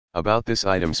About this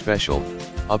item special,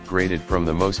 upgraded from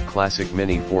the most classic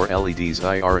Mini 4 LEDs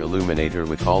IR Illuminator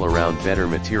with all-around better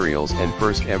materials and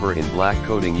first ever in black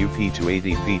coating UP to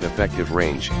 80 feet effective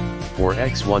range,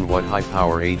 4x1 watt high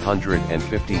power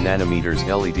 850 nanometers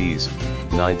LEDs,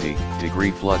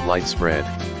 90-degree floodlight spread,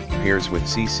 pairs with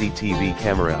CCTV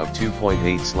camera of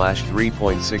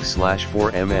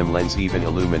 2.8/3.6/4 mm lens even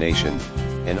illumination,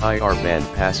 an IR band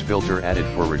pass filter added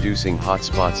for reducing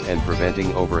hotspots and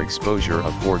preventing overexposure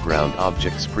of foreground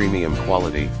objects. Premium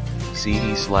quality,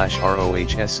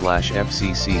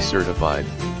 CE/RoHS/FCC certified,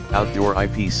 outdoor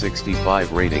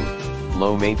IP65 rating,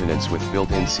 low maintenance with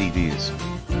built-in CDs.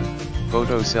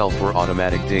 Photo cell for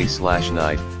automatic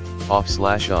day/night,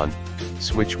 off/on,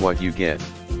 switch what you get,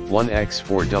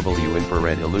 1x4W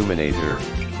infrared illuminator,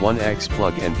 1x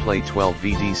plug and play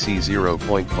 12V DC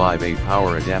 0.5A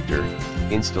power adapter,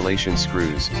 installation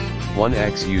screws,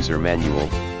 1x user manual,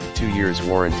 2 years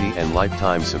warranty and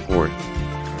lifetime support.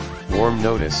 Warm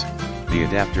notice, the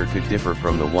adapter could differ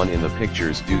from the one in the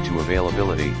pictures due to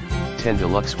availability.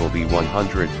 Tendelux will be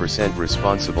 100%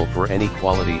 responsible for any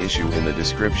quality issue in the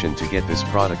description. To get this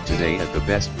product today at the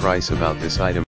best price. About this item.